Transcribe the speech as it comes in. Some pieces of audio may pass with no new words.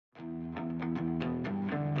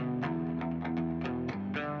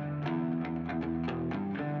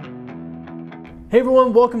Hey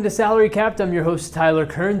everyone, welcome to Salary Capped. I'm your host, Tyler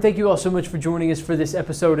Kern. Thank you all so much for joining us for this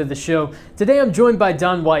episode of the show. Today I'm joined by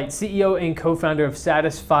Don White, CEO and co-founder of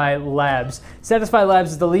Satisfy Labs. Satisfy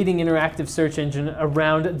Labs is the leading interactive search engine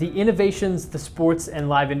around the innovations the sports and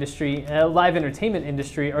live entertainment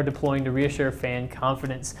industry are deploying to reassure fan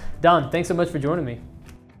confidence. Don, thanks so much for joining me.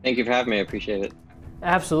 Thank you for having me. I appreciate it.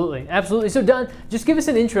 Absolutely. So Don, just give us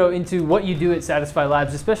an intro into what you do at Satisfy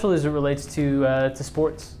Labs, especially as it relates to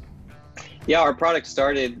sports. Yeah, our product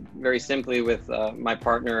started very simply with my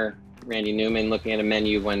partner, Randy Newman, looking at a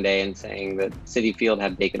menu one day and saying that Citi Field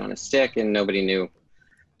had bacon on a stick and nobody knew.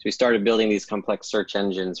 So we started building these complex search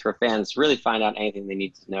engines for fans to really find out anything they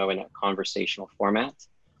need to know in a conversational format.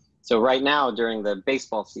 So right now, during the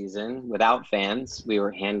baseball season, without fans, we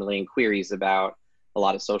were handling queries about a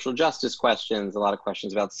lot of social justice questions, a lot of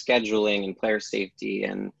questions about scheduling and player safety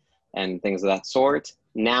and things of that sort.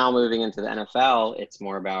 Now moving into the NFL, it's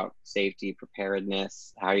more about safety,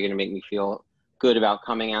 preparedness. How are you going to make me feel good about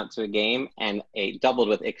coming out to a game? And doubled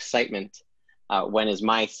with excitement. When is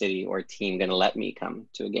my city or team going to let me come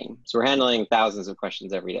to a game? So we're handling thousands of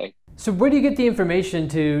questions every day. So where do you get the information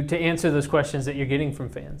to answer those questions that you're getting from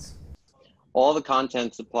fans? All the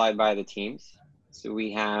content supplied by the teams. So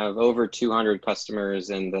we have over 200 customers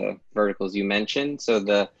in the verticals you mentioned. So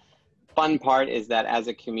the fun part is that as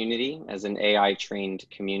a community, as an AI trained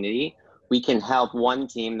community, we can help one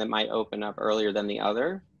team that might open up earlier than the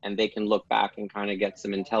other, and they can look back and kind of get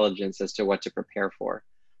some intelligence as to what to prepare for.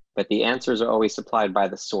 But the answers are always supplied by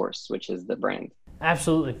the source, which is the brand.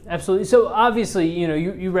 Absolutely. So obviously,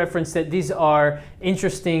 you referenced that these are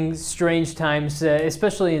interesting, strange times,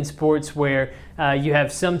 especially in sports where you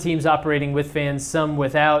have some teams operating with fans, some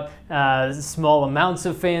without, small amounts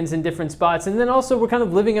of fans in different spots. And then also we're kind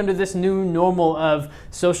of living under this new normal of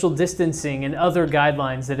social distancing and other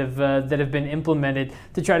guidelines that have been implemented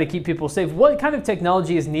to try to keep people safe. What kind of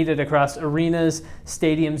technology is needed across arenas,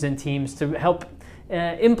 stadiums, and teams to help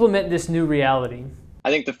implement this new reality? I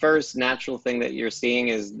think the first natural thing that you're seeing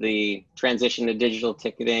is the transition to digital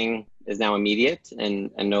ticketing is now immediate and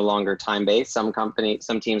no longer time-based. Some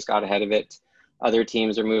teams got ahead of it. Other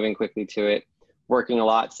teams are moving quickly to it, working a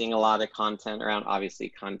lot, seeing a lot of content around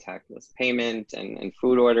obviously contactless payment and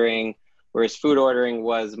food ordering, whereas food ordering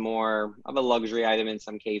was more of a luxury item in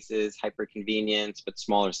some cases, hyper convenience, but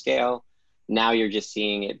smaller scale. Now you're just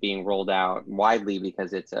seeing it being rolled out widely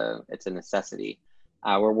because it's a necessity.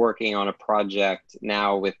 We're working on a project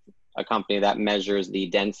now with a company that measures the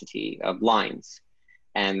density of lines.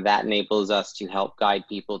 And that enables us to help guide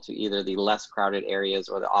people to either the less crowded areas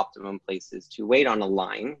or the optimum places to wait on a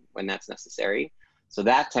line when that's necessary. So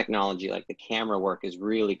that technology, like the camera work, is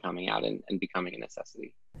really coming out and becoming a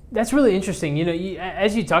necessity. That's really interesting.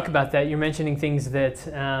 As you talk about that, you're mentioning things that,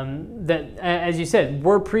 as you said,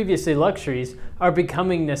 were previously luxuries are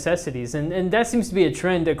becoming necessities. And that seems to be a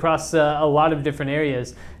trend across a lot of different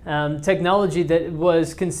areas. Technology that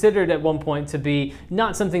was considered at one point to be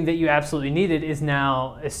not something that you absolutely needed is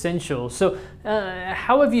now essential. So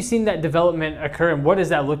how have you seen that development occur, and what does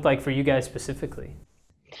that look like for you guys specifically?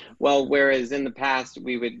 Well, whereas in the past,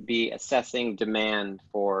 we would be assessing demand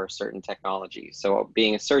for certain technologies. So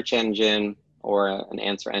being a search engine or an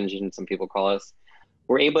answer engine, some people call us,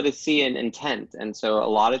 we're able to see an intent. And so a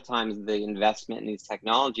lot of times the investment in these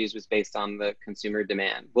technologies was based on the consumer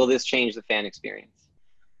demand. Will this change the fan experience?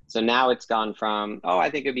 So now it's gone from, I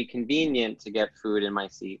think it'd be convenient to get food in my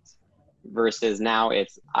seats, versus now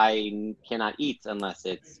it's, I cannot eat unless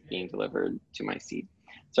it's being delivered to my seat.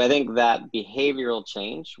 So I think that behavioral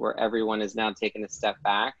change where everyone is now taking a step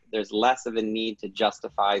back, there's less of a need to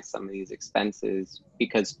justify some of these expenses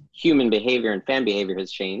because human behavior and fan behavior has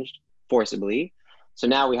changed forcibly. So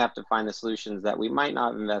now we have to find the solutions that we might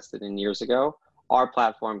not have invested in years ago. Our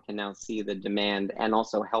platform can now see the demand and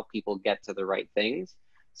also help people get to the right things.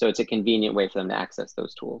 So it's a convenient way for them to access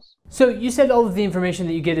those tools. So you said all of the information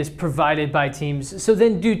that you get is provided by teams. So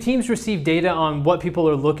then do teams receive data on what people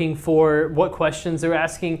are looking for, what questions they're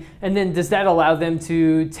asking? And then does that allow them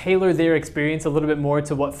to tailor their experience a little bit more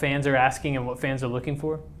to what fans are asking and what fans are looking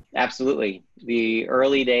for? Absolutely. The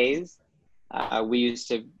early days,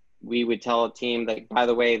 we would tell a team that, by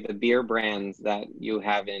the way, the beer brands that you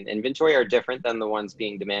have in inventory are different than the ones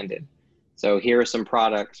being demanded. So here are some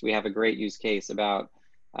products. We have a great use case about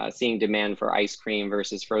seeing demand for ice cream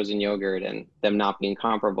versus frozen yogurt and them not being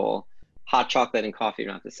comparable. Hot chocolate and coffee are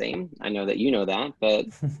not the same. I know that you know that, but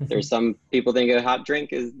there's some people think a hot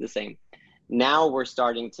drink is the same. Now we're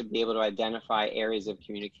starting to be able to identify areas of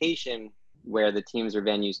communication where the teams or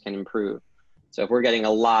venues can improve. So if we're getting a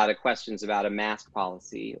lot of questions about a mask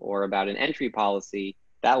policy or about an entry policy,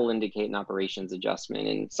 that will indicate an operations adjustment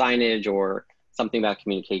in signage or something about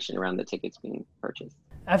communication around the tickets being purchased.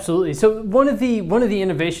 Absolutely. So one of the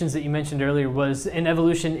innovations that you mentioned earlier was an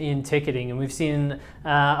evolution in ticketing, and we've seen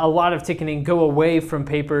a lot of ticketing go away from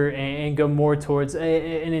paper and go more towards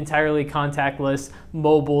an entirely contactless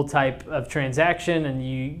mobile type of transaction, and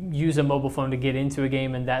you use a mobile phone to get into a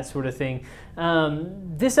game and that sort of thing.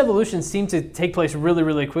 This evolution seemed to take place really,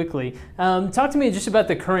 really quickly. Talk to me just about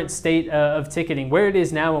the current state of ticketing, where it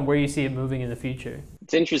is now and where you see it moving in the future.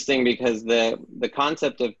 It's interesting because the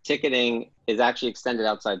concept of ticketing is actually extended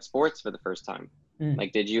outside sports for the first time.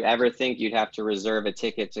 Like, did you ever think you'd have to reserve a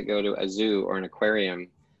ticket to go to a zoo or an aquarium,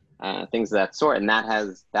 things of that sort? And that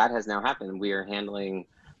has now happened. We are handling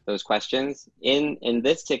those questions in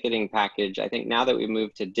this ticketing package. I think now that we've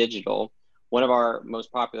moved to digital, one of our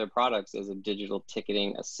most popular products is a digital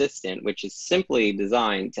ticketing assistant, which is simply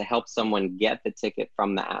designed to help someone get the ticket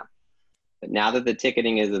from the app. But now that the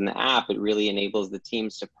ticketing is in the app, it really enables the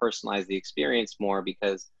teams to personalize the experience more,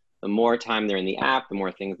 because the more time they're in the app, the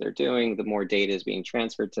more things they're doing, the more data is being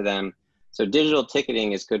transferred to them. So digital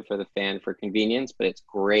ticketing is good for the fan for convenience, but it's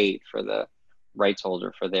great for the rights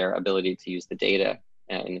holder for their ability to use the data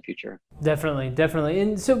in the future. Definitely, definitely.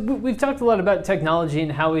 And so we've talked a lot about technology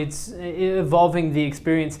and how it's evolving the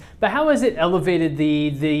experience, but how has it elevated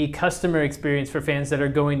the customer experience for fans that are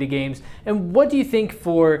going to games? And what do you think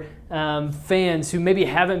for fans who maybe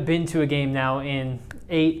haven't been to a game now in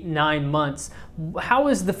 8-9 months, how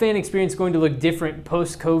is the fan experience going to look different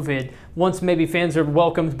post-COVID once maybe fans are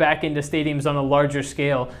welcomed back into stadiums on a larger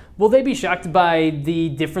scale? Will they be shocked by the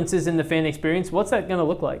differences in the fan experience? What's that going to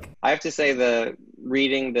look like? I have to say,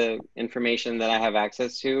 reading the information that I have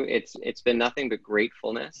access to, it's been nothing but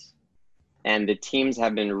gratefulness. And the teams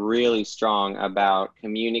have been really strong about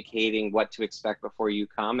communicating what to expect before you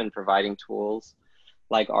come and providing tools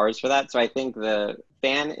like ours for that. So I think the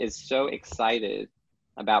fan is so excited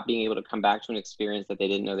about being able to come back to an experience that they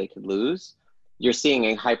didn't know they could lose. You're seeing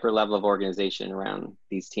a hyper level of organization around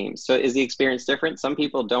these teams. So is the experience different? Some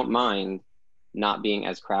people don't mind not being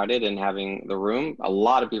as crowded and having the room. A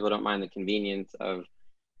lot of people don't mind the convenience of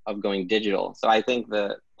going digital. So I think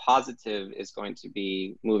the positive is going to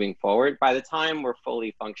be moving forward. By the time we're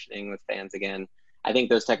fully functioning with fans again, I think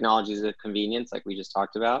those technologies of convenience, like we just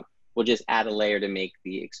talked about, will just add a layer to make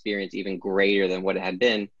the experience even greater than what it had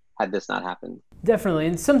been had this not happened. Definitely,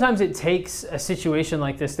 and sometimes it takes a situation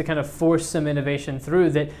like this to kind of force some innovation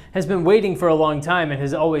through that has been waiting for a long time and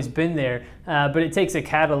has always been there, but it takes a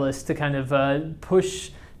catalyst to kind of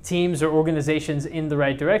push teams or organizations in the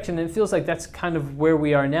right direction, and it feels like that's kind of where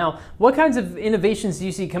we are now. What kinds of innovations do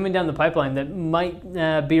you see coming down the pipeline that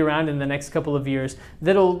might be around in the next couple of years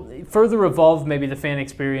that'll further evolve maybe the fan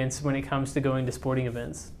experience when it comes to going to sporting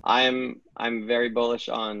events? I'm very bullish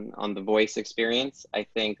on the voice experience. I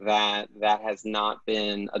think that has not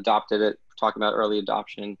been adopted. Talking about early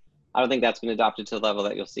adoption, I don't think that's been adopted to the level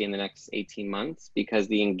that you'll see in the next 18 months, because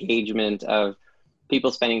the engagement of people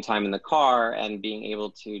spending time in the car and being able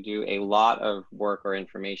to do a lot of work or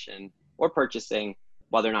information or purchasing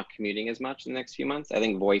while they're not commuting as much in the next few months, I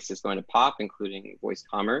think voice is going to pop, including voice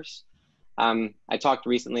commerce. I talked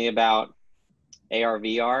recently about AR,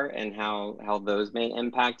 VR and how those may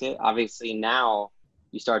impact it. Obviously now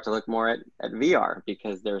you start to look more at VR,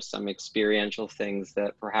 because there's some experiential things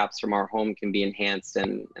that perhaps from our home can be enhanced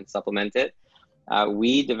and supplement it.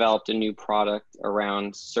 We developed a new product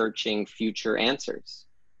around searching future answers.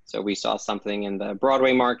 So we saw something in the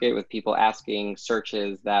Broadway market with people asking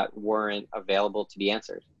searches that weren't available to be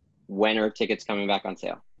answered. When are tickets coming back on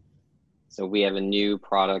sale? So we have a new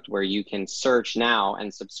product where you can search now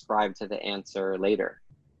and subscribe to the answer later,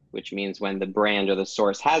 which means when the brand or the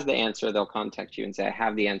source has the answer, they'll contact you and say, I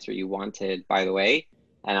have the answer you wanted, by the way,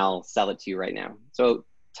 and I'll sell it to you right now. So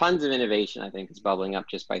tons of innovation, I think, is bubbling up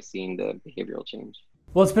just by seeing the behavioral change.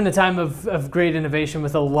 Well, it's been a time of great innovation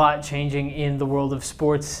with a lot changing in the world of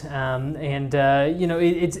sports. It's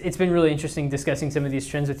been really interesting discussing some of these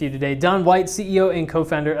trends with you today. Don White, CEO and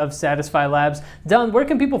co-founder of Satisfy Labs. Don, where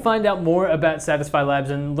can people find out more about Satisfy Labs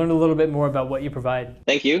and learn a little bit more about what you provide?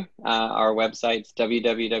 Thank you. Our website's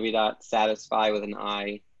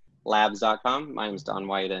www.satisfywithanilabs.com. My name is Don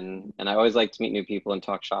White, and I always like to meet new people and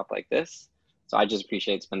talk shop like this. So I just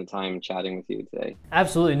appreciate spending time chatting with you today.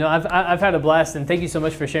 Absolutely. No, I've had a blast, and thank you so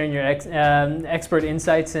much for sharing your expert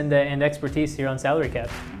insights and expertise here on Salary Cap.